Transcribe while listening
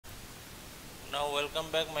Now welcome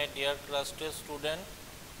back my dear class 2 student.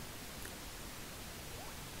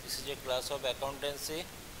 This is a class of accountancy.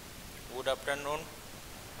 Good afternoon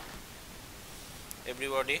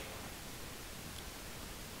everybody.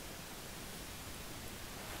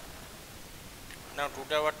 Now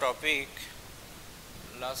today our topic,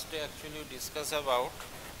 last day actually we discussed about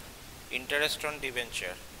interest on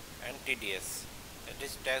debenture and TDS, that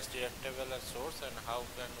is tax deductible as source, and how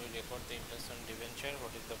can we record the interest on debenture,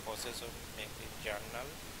 what is the process of making journal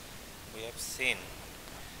we have seen.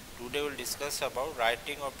 Today we will discuss about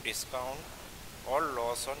writing of discount or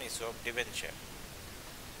loss on issue of debenture.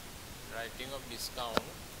 Writing of discount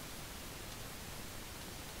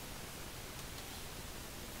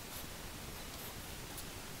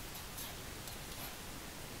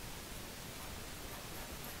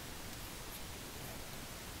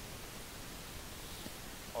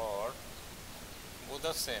or both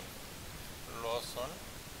the same, loss on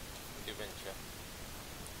debenture.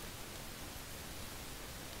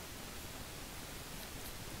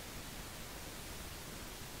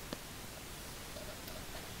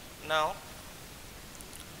 Now,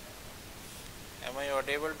 am I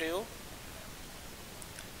audible to you?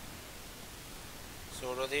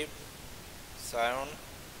 Sorodip, Sion,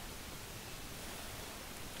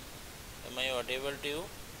 am I audible to you?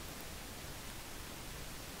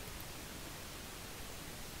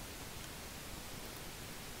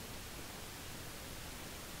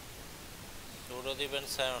 Sorodip and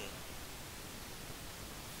Sion.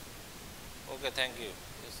 Okay, thank you.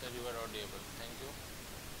 Yes, sir, you are audible. Thank you.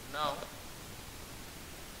 Now,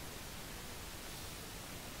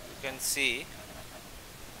 you can see,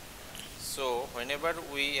 so whenever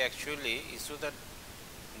we actually issue the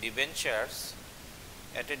debentures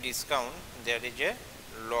at a discount, there is a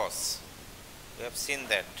loss. We have seen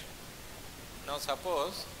that. Now,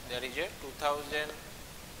 suppose there is a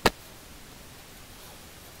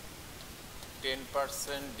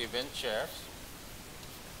 10% debentures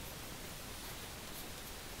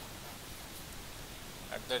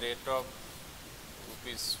at the rate of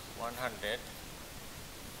rupees 100,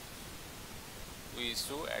 we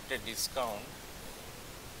issue at a discount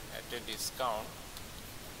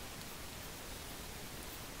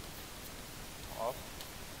of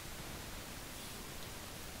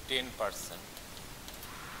 10%.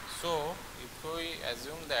 So if we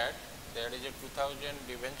assume that there is a 2000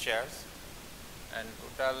 debentures and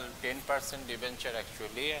total 10% debenture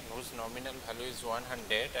actually, and whose nominal value is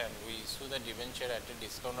 100, and we issue the debenture at a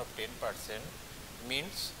discount of 10%,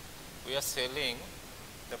 means we are selling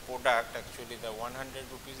the product, actually the 100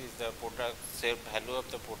 rupees is the product sale value of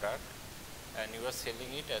the product, and you are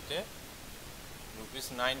selling it at a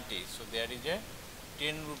rupees 90. So there is a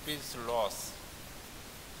 10 rupees loss.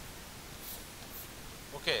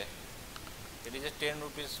 Okay, it is a 10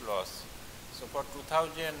 rupees loss. So for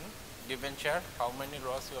 2000 debenture, how many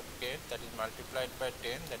loss you have get? That is multiplied by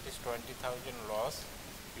 10, that is 20,000 loss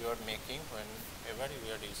you are making whenever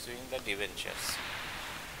you are issuing the debentures.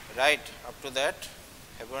 Right, up to that,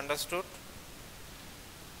 have you understood?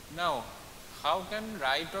 Now, how can you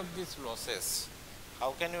write off these losses?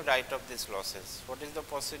 How can you write off these losses? What is the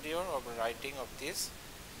procedure of writing of these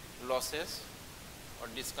losses or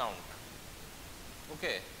discount?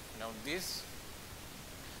 Okay, now these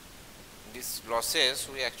losses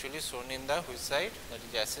we actually shown in the which side, that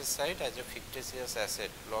is asset side, as a fictitious asset,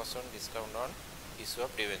 loss on discount on issue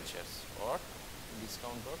of debentures or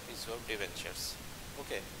discount of issue of debentures.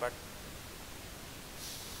 Okay, but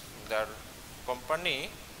the company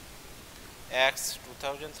Acts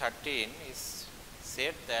 2013 is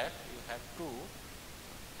said that you have to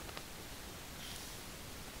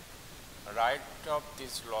write off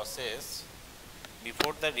these losses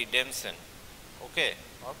before the redemption, okay,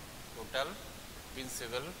 of total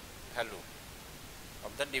principal value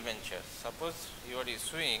of the debenture. Suppose you are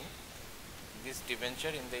issuing this debenture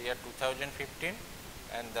in the year 2015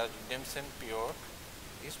 and the redemption period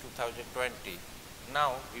is 2020.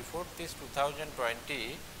 Now, before this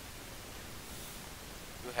 2020,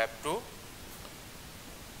 you have to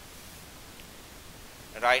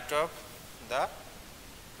write off the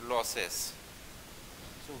losses.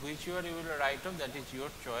 So, which year you will write off, that is your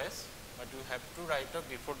choice, but you have to write off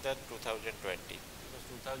before that 2020, because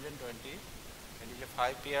 2020 it is a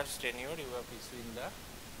 5 years tenure you have issuing the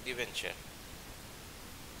debenture.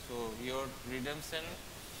 So, your redemption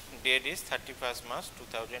date is 31st March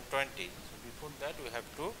 2020. So, before that you have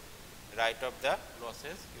to write off the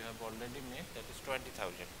losses you have already made, that is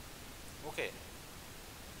 20,000. Okay.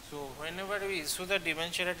 So, whenever we issue the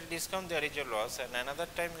debenture at a discount, there is a loss, and another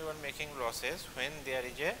time you are making losses when there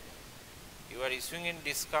is a, you are issuing in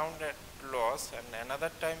discount loss and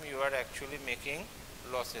another time you are actually making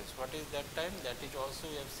losses. What is that time? That is also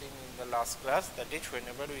we have seen in the last class, that is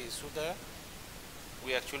whenever we issue the,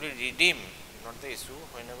 we actually redeem, not the issue,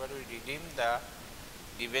 whenever we redeem the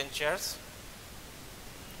debentures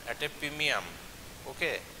at a premium,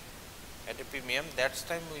 okay, at a premium, that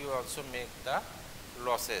time we also make the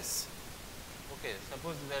losses. Okay,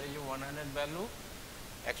 suppose there is a 100 value,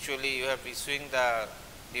 actually you are issuing the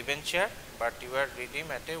debenture, but you are redeem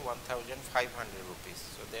at a 1500 rupees.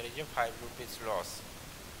 So there is a 5 rupees loss.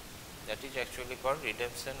 That is actually called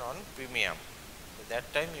redemption on premium. So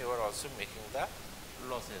that time you are also making the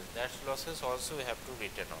losses. That losses also we have to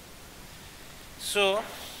return on. So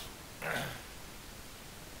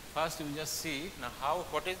first we just see now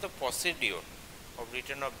what is the procedure of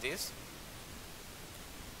return of this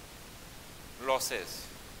losses.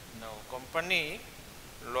 Now company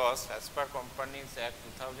loss as per Companies Act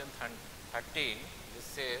 2013, this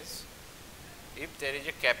says if there is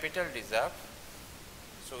a capital reserve,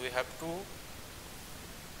 so we have to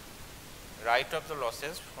write off the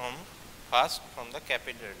losses from the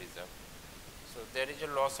capital reserve. So there is a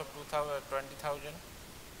loss of 20,000.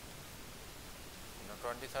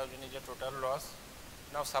 20,000 is a total loss.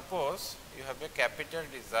 Now suppose you have a capital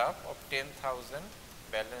reserve of 10,000,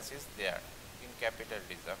 balance is there in capital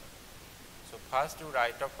reserve. So first you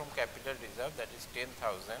write off from capital reserve, that is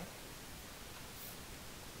 10,000.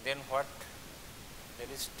 Then what? There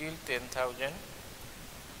is still 10,000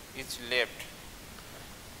 is left.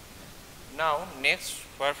 Now next,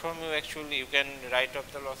 where from you can write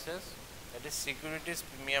off the losses, that is securities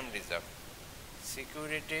premium reserve.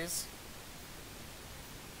 Securities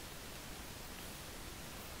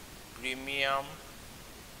premium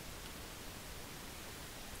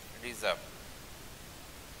reserve.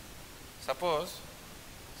 Suppose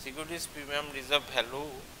securities premium reserve value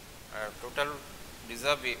total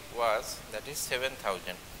reserve was, that is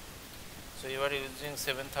 7,000. So you are using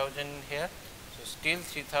 7,000 here. So still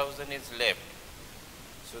 3,000 is left.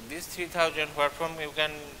 So this 3,000 where from you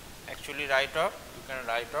can actually write off? You can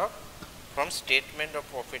write off from statement of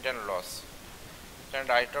profit and loss. You can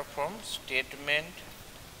write off from statement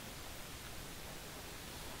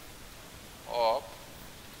of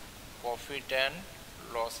profit and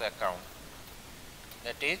loss account.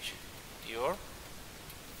 That is your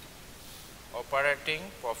operating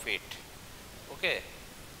profit. Okay.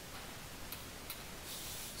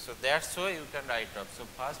 So that's why you can write off. So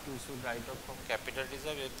first you should write off from capital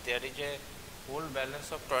reserve. If there is a whole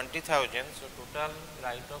balance of 20,000, so total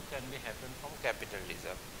write off can be happen from capital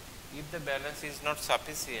reserve. If the balance is not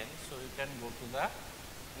sufficient, so you can go to the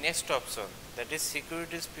next option, that is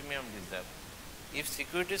securities premium reserve. If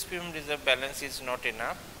securities premium reserve balance is not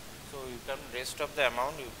enough, so you can rest of the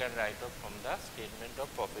amount you can write off from the statement of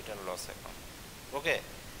profit and loss account. Okay.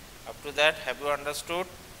 Up to that, have you understood?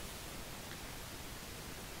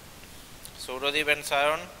 Saurodeep and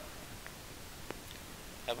Sayon,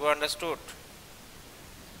 have you understood?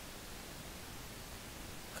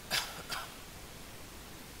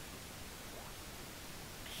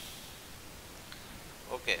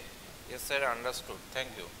 Okay. Yes sir, understood. Thank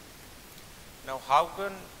you. Now how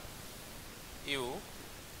can you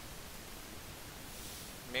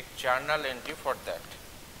make journal entry for that?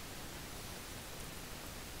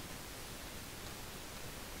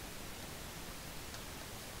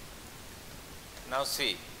 Now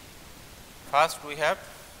see, first we have,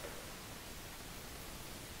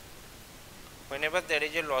 whenever there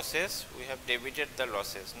is a losses, we have debited the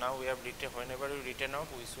losses. Now we have written, whenever we written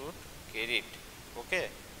off, we should credit, okay,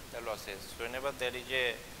 the losses. Whenever there is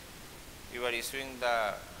a, you are issuing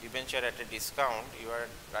the debenture at a discount, you are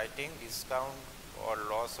writing discount or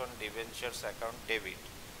loss on debentures account debit.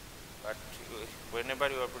 But whenever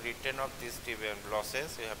you have to return off these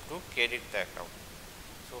losses, you have to credit the account.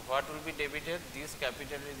 So what will be debited? These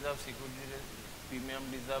capital reserve, security premium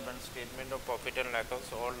reserve and statement of profit and loss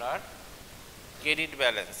all are credit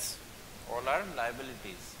balance, all are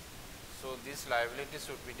liabilities. So this liability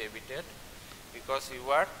should be debited because you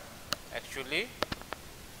are actually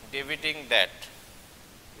debiting that.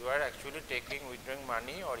 You are actually withdrawing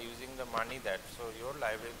money or using the money that. So your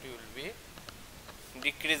liability will be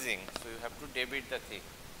decreasing. So you have to debit the thing.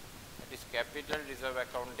 That is capital reserve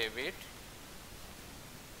account debit.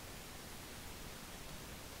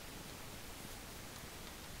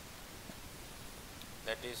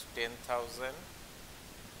 That is 10,000.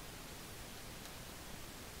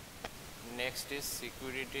 Next is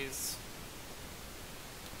securities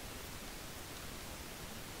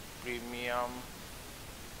premium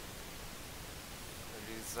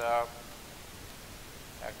reserve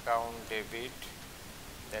account debit,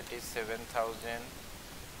 that is 7,000.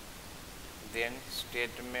 then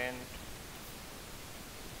statement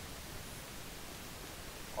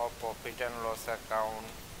of profit and loss account.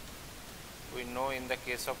 We know in the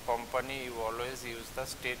case of company you always use the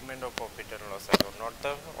statement of profit and loss account, not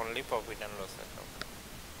the only profit and loss account.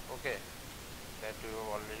 Okay, that you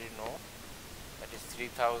already know. That is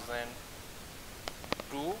 3000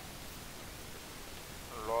 to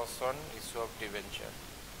loss on issue of debenture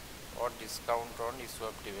or discount on issue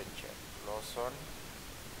of debenture. Loss on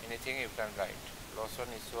anything you can write. Loss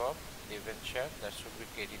on issue of debenture, that should be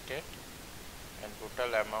credited, and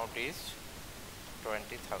total amount is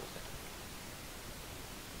 20,000.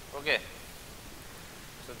 Okay,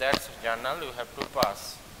 so that's journal you have to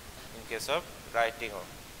pass in case of writing on.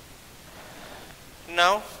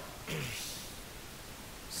 Now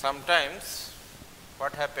sometimes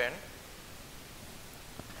what happened,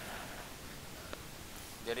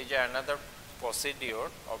 there is another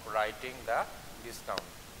procedure of writing the discount.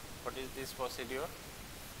 What is this procedure?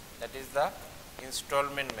 That is the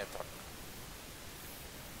installment method.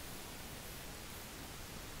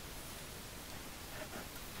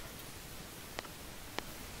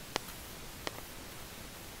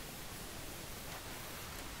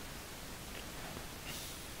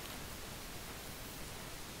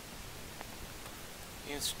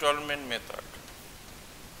 Installment method.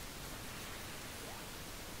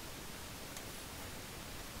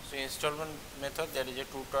 So installment method, there is a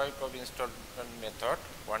two type of installment method.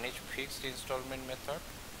 One is fixed installment method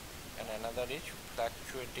and another is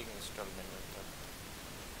fluctuating installment method.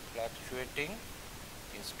 Fluctuating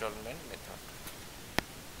installment method.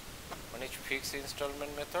 One is fixed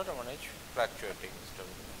installment method and one is fluctuating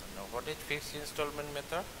installment method. Now what is fixed installment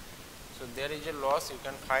method? So there is a loss you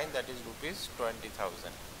can find, that is rupees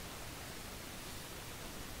 20,000.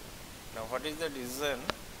 Now what is the reason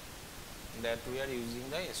that we are using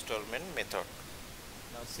the installment method?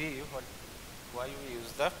 Now see why we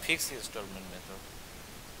use the fixed installment method.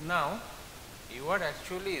 Now you are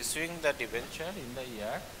actually issuing the debenture in the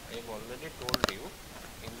year, I have already told you,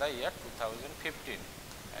 in the year 2015,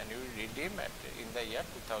 and you redeem in the year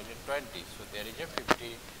 2020. So there is a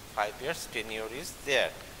 55 years tenure is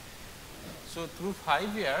there. So through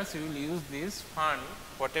 5 years you will use this fund,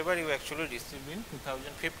 whatever you actually received in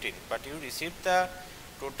 2015, but you received the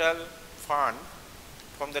total fund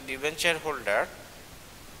from the debenture holder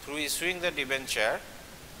through issuing the debenture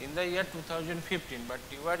in the year 2015, but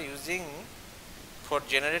you are using for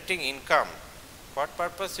generating income. What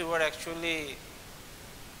purpose you are actually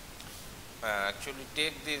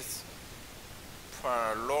take this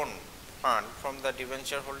loan fund from the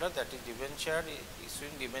debenture holder, that is debenture,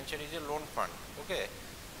 issuing debenture is a loan fund, okay,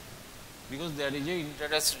 because there is a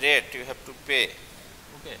interest rate you have to pay,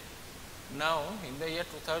 okay. Now in the year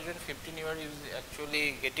 2015 you are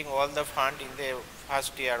actually getting all the fund in the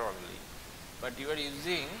first year only, but you are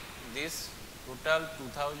using this total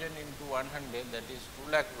 2000 into 100, that is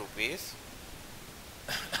 2 lakh rupees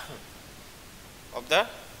of the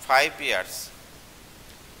 5 years,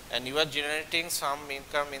 and you are generating some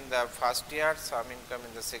income in the first year, some income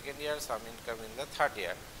in the second year, some income in the third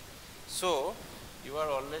year. So you are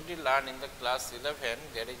already learned in the class 11,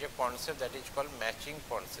 there is a concept that is called matching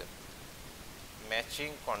concept.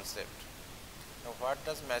 Matching concept. Now what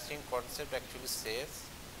does matching concept actually says?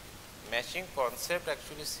 Matching concept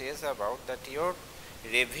actually says about that your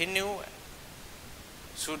revenue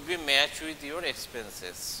should be matched with your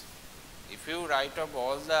expenses. If you write off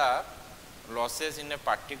all the losses in a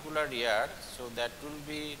particular year, so that will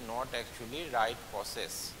be not actually right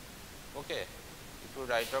process, okay. If you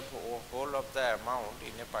write off whole of the amount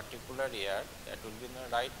in a particular year, that will be the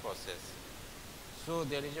right process. So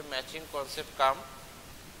there is a matching concept come.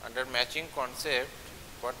 Under matching concept,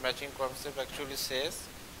 what matching concept actually says?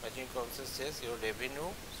 Matching concept says your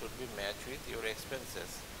revenue should be matched with your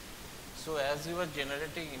expenses. So as you are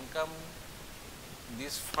generating income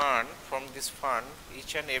this fund, from this fund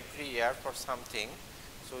each and every year for something,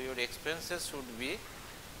 so your expenses should be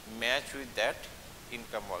matched with that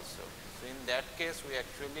income also. So in that case we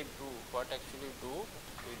actually do, what actually do?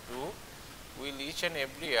 We will each and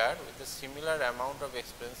every year with a similar amount of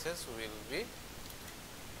expenses will be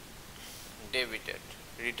debited,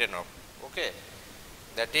 written off, okay.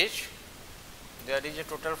 That is, there is a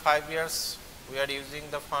total 5 years we are using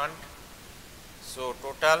the fund, so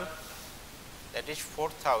total that is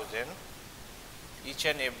 4,000 each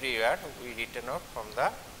and every year we written off from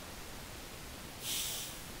the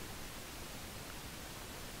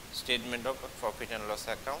statement of profit and loss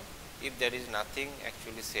account. If there is nothing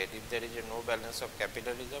actually said, if there is a no balance of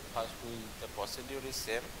capital reserve, first the procedure is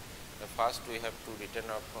same, The first we have to return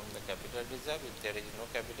off from the capital reserve. If there is no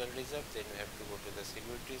capital reserve, then we have to go to the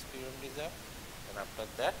securities premium reserve, and after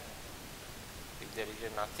that, if there is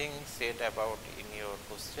nothing said about in your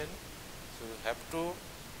question, so you have to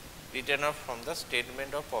return off from the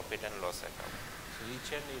statement of profit and loss account. So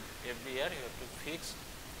each and every year you have to fix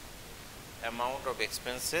amount of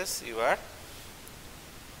expenses you are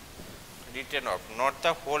written off, not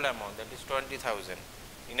the whole amount, that is 20,000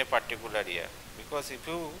 in a particular year, because if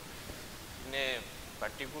you in a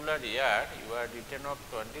particular year you are written off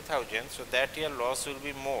 20,000, so that year loss will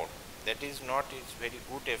be more. That is not its very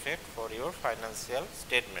good effect for your financial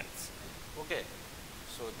statements. Okay,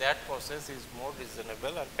 so that process is more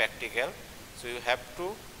reasonable and practical. So you have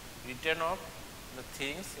to return off the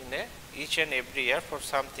things in each and every year for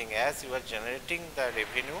something, as you are generating the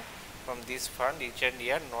revenue from this fund each and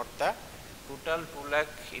year, not the total 2 lakh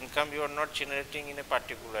income you are not generating in a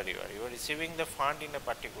particular year. You are receiving the fund in a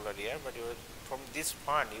particular year, but you are from this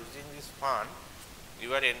fund, using this fund,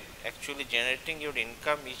 you are actually generating your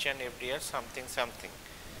income each and every year something.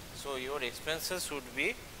 So your expenses should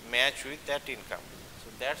be matched with that income. So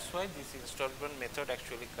that's why this installment method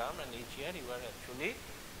actually come, and each year you are actually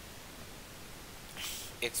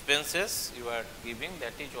expenses you are giving,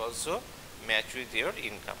 that is also matched with your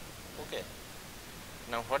income. Okay.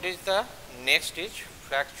 Now what is the next is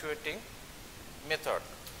fluctuating method.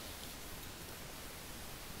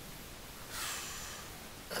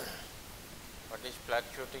 What is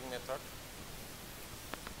fluctuating method?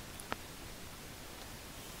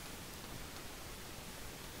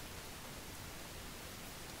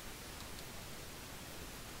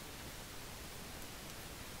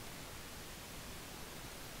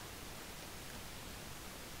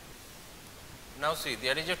 Now see,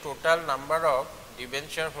 there is a total number of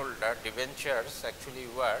debentures actually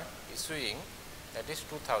you are issuing, that is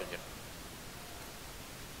 2,000.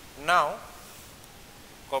 Now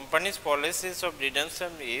company's policies of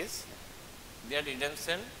redemption is their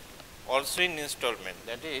redemption also in installment,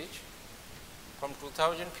 that is from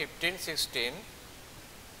 2015-16,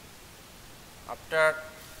 after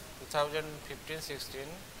 2015-16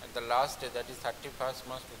 at the last day, that is 31st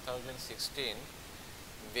March 2016,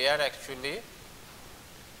 they are actually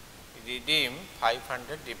redeem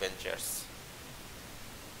 500 debentures.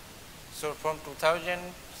 So from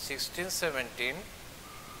 2016-17,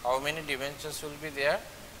 how many debentures will be there?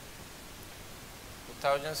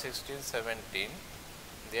 2016-17,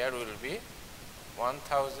 there will be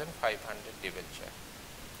 1,500 debenture.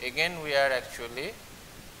 Again we are actually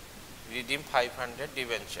redeem 500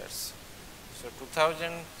 debentures. So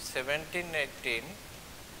 2017-18,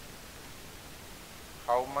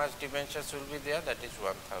 how much debentures will be there? That is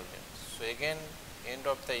 1,000. So again end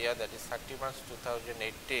of the year, that is 30 March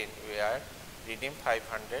 2018, we are redeem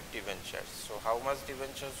 500 debentures. So how much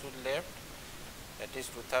debentures will left? That is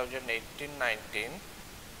 2018-19,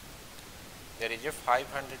 there is a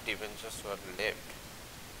 500 debentures were left,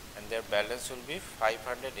 and their balance will be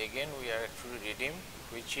 500. Again we are actually redeem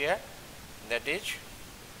which year? That is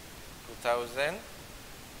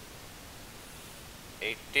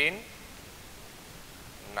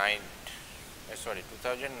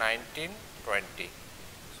 2019-20.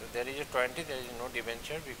 So there is a 20, there is no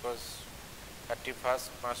debenture, because 31st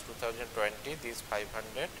March 2020 these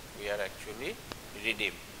 500 we are actually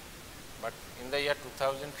redeem. But in the year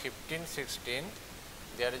 2015-16,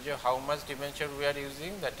 there is a how much debenture we are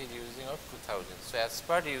using? That is using of 2,000. So as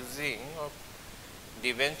per using of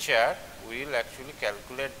debenture, we will actually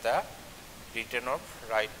calculate the return of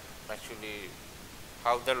right, actually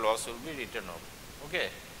how the loss will be written off. Okay.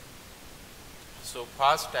 So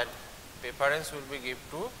first that preference will be give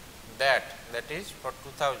to that is for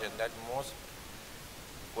 2,000, that most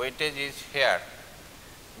weightage is here.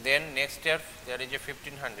 Then next year there is a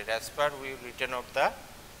 1,500, as per we return of the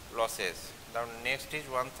losses. Now next is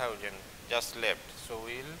 1,000 just left, so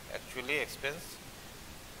we will actually expense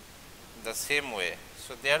the same way.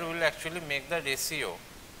 So there we will actually make the ratio.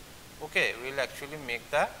 Okay, we will actually make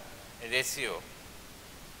the ratio.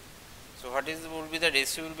 So what is will be the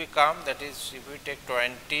ratio will become? That is, if we take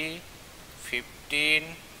 20,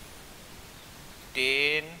 15,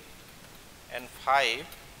 10 and 5,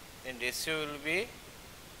 then ratio will be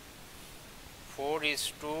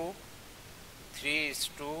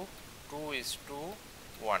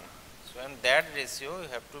 4:3:2:1. So and that ratio you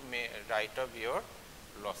have to write off your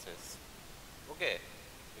losses. Okay,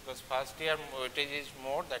 because first year weightage is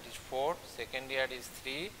more, that is 4, second year is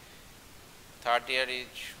 3, third year is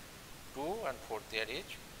 2, and fourth year is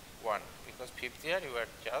 1, because fifth year you are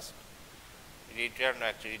just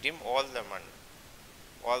redeem all the money,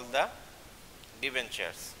 all the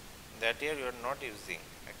debentures. That year you are not using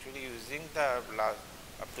actually using the last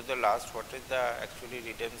up to the last, what is the actually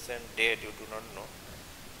redemption date you do not know.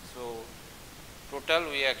 So total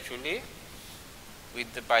we actually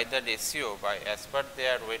with the, by the ratio, by as per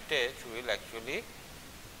their weightage, we will actually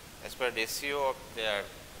as per ratio of their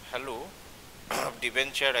value of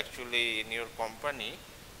debenture actually in your company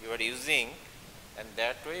you are using, and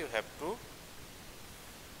that way you have to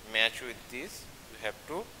match with this, you have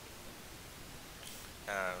to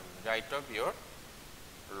write off your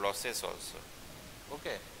losses also.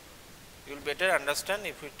 Okay, you will better understand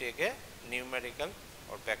if we take a numerical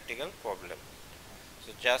or practical problem.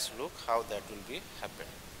 So just look how that will be happen.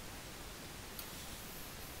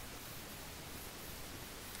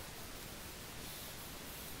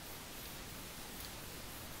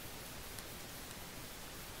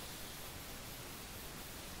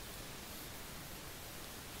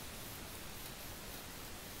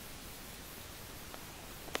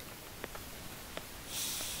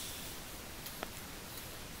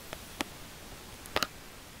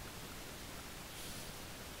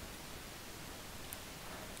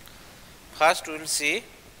 First we will see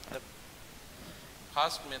the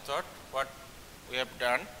first method, what we have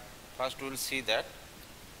done. First we will see that,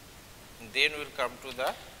 then we will come to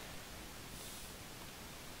the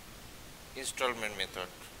installment method.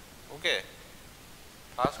 Okay.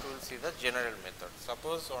 First we will see the general method.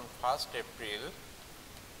 Suppose on 1st April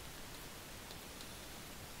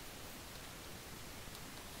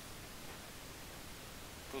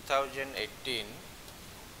 2018,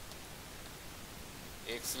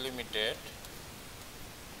 X Limited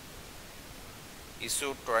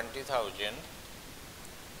issued 20,000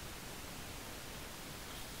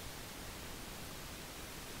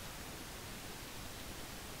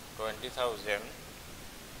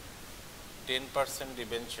 10%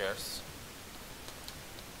 debentures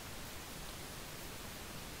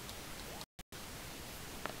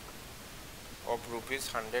of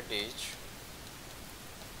 ₹100 each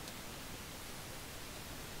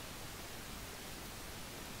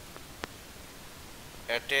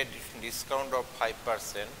at a discount of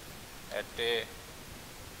 5%, at a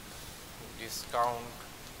discount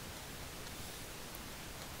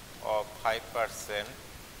of 5%,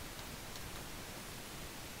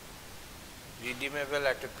 redeemable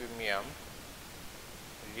at a premium,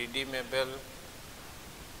 redeemable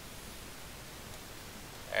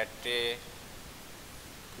at a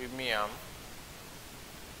premium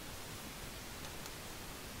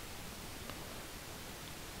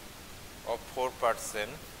of 4%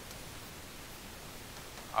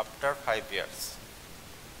 after 5 years.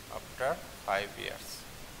 After 5 years.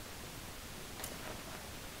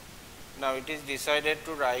 Now it is decided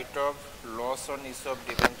to write off loss on issue of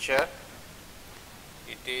debenture.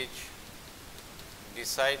 It is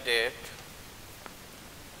decided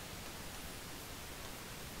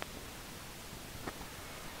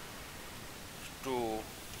to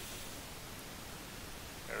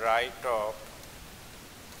write off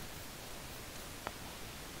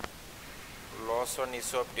loss on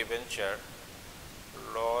issue of debenture,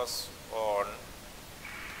 loss on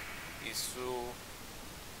issue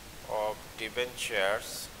of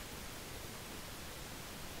debentures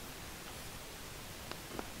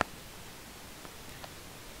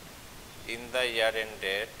in the year end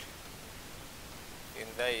date,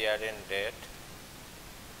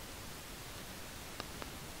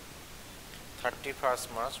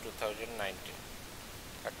 31st March 2019.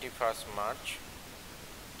 31st March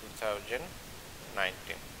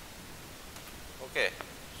 2019. Okay,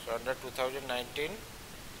 so under 2019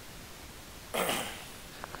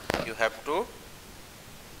 you have to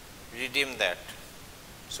redeem that.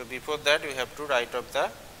 So before that you have to write off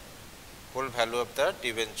the whole value of the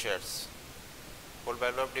debentures. Whole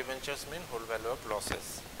value of debentures mean whole value of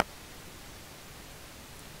losses.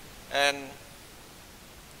 And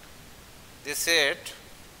they said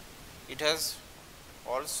it has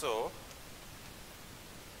also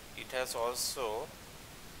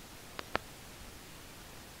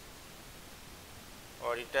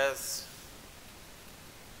or it has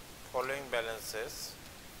following balances,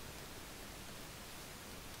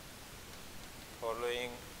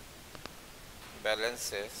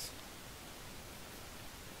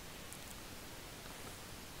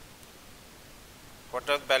 what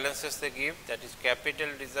are balances they give? That is capital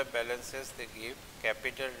reserve balances they give,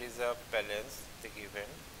 capital reserve balance they given,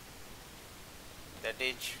 that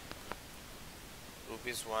is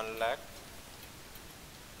rupees 1 lakh.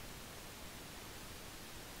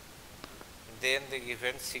 Then they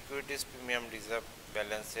given securities premium reserve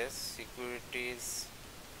balances, securities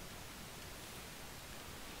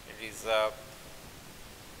reserve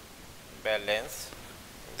balance,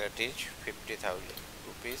 that is 50,000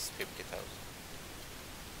 rupees 50,000.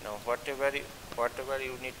 Now whatever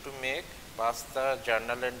you need to make, pass the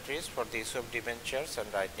journal entries for the issue of debentures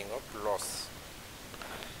and writing of loss.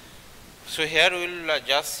 So here we will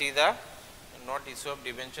just see the not issue of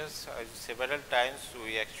debentures. Several times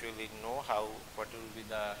we actually know what will be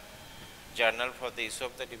the journal for the issue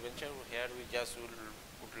of the debenture. Here we just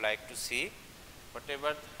would like to see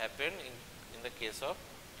whatever happened in the case of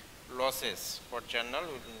losses. For journal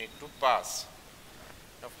we need to pass.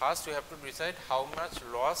 Now first we have to decide how much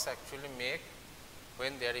loss actually make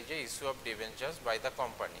when there is a issue of debentures by the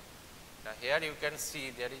company. Now here you can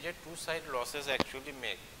see there is a two-side losses actually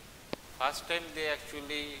make. First time they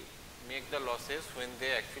actually make the losses when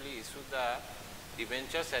they actually issue the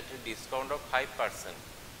debentures at a discount of 5%.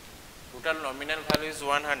 Total nominal value is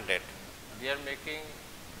 100. They are making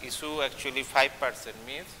issue actually 5%,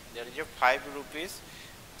 means there is a 5 rupees,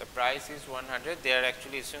 the price is 100, they are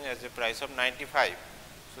actually issuing as a price of 95.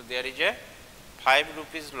 So there is a 5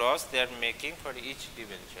 rupees loss they are making for each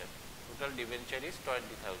debenture. Total debenture is 20,000.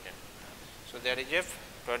 So there is a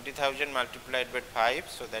 20,000 multiplied by 5,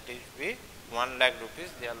 so that is be 1 lakh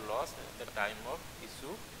rupees they are lost at the time of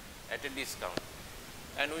issue at a discount.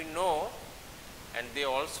 And we know, and they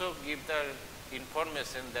also give the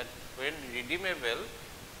information that when redeemable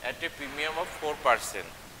at a premium of 4%,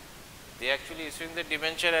 they actually issuing the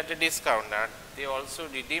debenture at a discount, and they also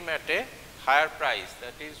redeem at a higher price,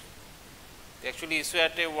 that is they actually issue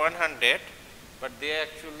at a 100, but they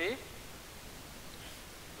actually,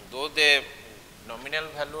 though the nominal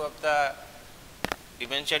value of the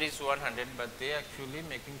debenture is 100, but they actually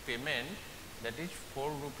making payment that is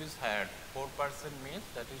 4 rupees higher. 4% means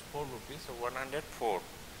that is 4 rupees, so 104.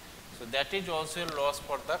 So that is also a loss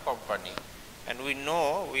for the company. And we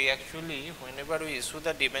know we actually, whenever we issue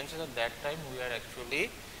the debenture at that time, we are actually,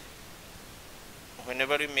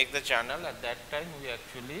 whenever we make the journal at that time, we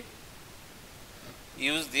actually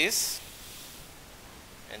use this,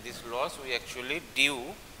 and this loss we actually due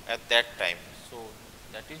at that time. So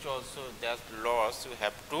that is also that loss you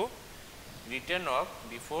have to return off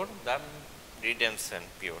before the redemption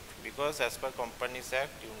period, because as per Companies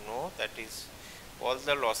Act, you know that is all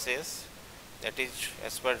the losses, that is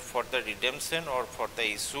as per for the redemption or for the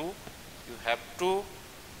issue, you have to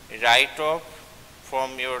write off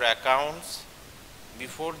from your accounts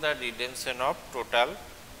before the redemption of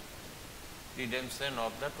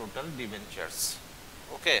the total debentures.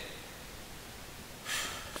 Okay.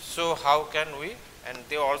 So how can we? And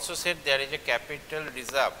they also said there is a capital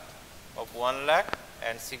reserve of 1 lakh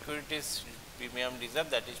and securities premium reserve,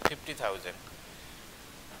 that is 50,000.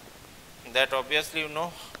 That obviously you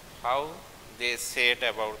know how they said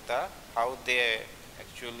about the, how they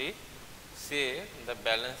actually say the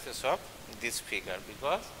balances of this figure,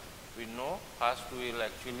 because we know first we will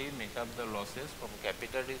actually make up the losses from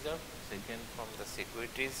capital reserve, second from the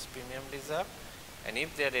securities premium reserve, and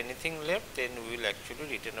if there anything left, then we will actually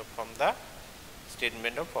return up from the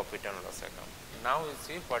statement of profit and loss account. Now we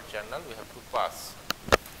see what journal we have to pass.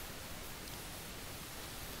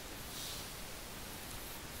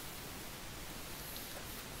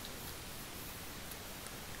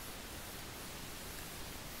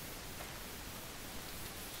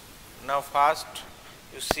 Now first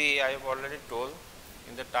you see, I have already told,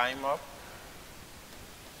 in the time of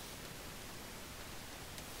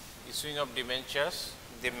issuing of debentures,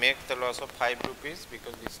 they make the loss of 5 rupees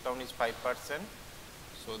because discount is 5%.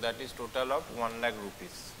 So that is total of 1 lakh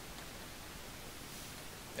rupees.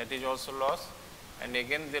 That is also loss. And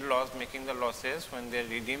again they loss, making the losses when they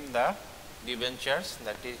redeem the debentures,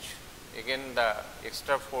 that is again the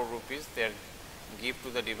extra 4 rupees they give to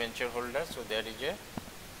the debenture holder. So there is a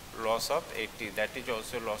loss of 80, that is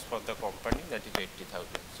also loss for the company, that is 80,000.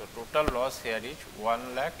 So total loss here is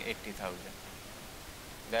 1,80,000,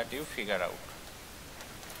 that you figure out.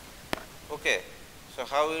 Okay. So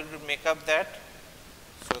how will you make up that?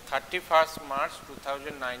 So 31st March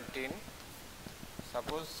 2019,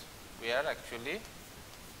 suppose we are actually,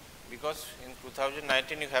 because in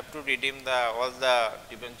 2019 you have to redeem all the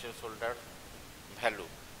debentures holder value,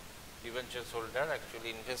 debentures holder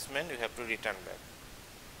actually investment you have to return back.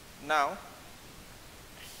 Now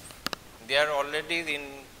they are already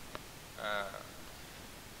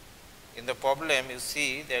in the problem, you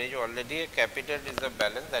see there is already a capital reserve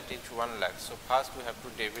balance, that is 1 lakh. So first we have to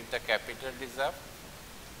debit the capital reserve.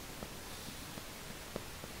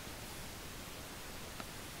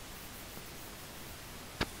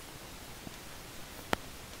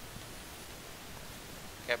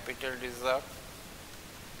 Capital reserve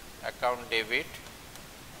account debit,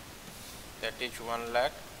 that is 1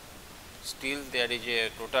 lakh, still there is a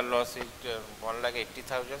total loss is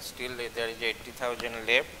 1,80,000, still there is 80,000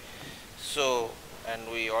 left. So, and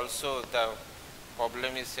we also the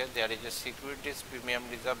problem is said there is a securities premium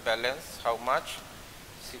reserve balance. How much?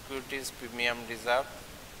 Securities premium reserve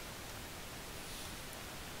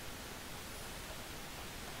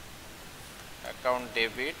account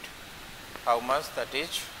debit, how much? That is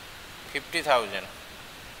 50,000.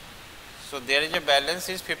 So there is a balance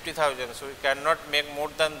is 50,000. So we cannot make more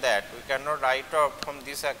than that. We cannot write off from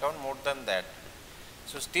this account more than that.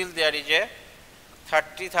 So still there is a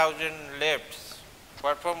 30,000 left.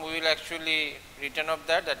 What from we will actually return of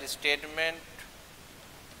that? That is statement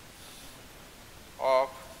of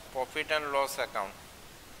profit and loss account.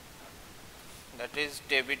 That is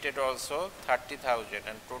debited also 30,000,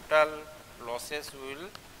 and total losses we will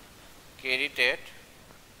carry it,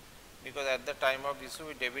 because at the time of issue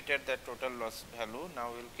we debited the total loss value. Now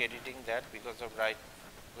we will crediting that because of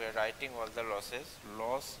we are writing all the losses.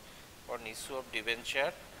 Loss on issue of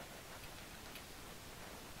debenture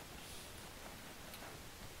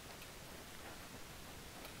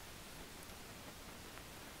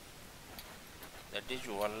that is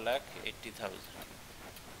 1,80,000.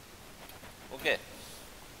 Okay.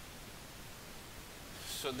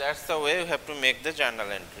 So that's the way you have to make the journal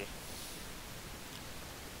entry.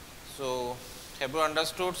 So have you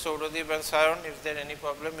understood, Saudadeep and Sayon? Is there any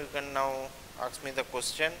problem? You can now ask me the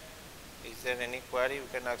question. Is there any query? You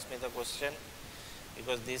can ask me the question,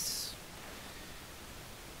 because this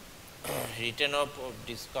written up of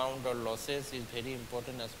discount or losses is very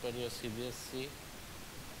important as per your CBSE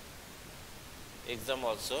exam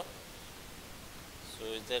also. So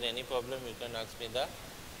is there any problem? You can ask me the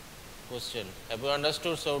question. Have you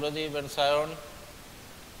understood, Saudadeep and Sayon?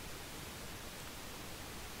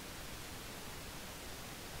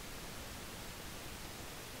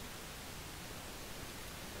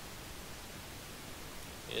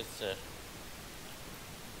 Yes, sir.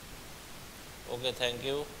 Okay, thank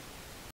you.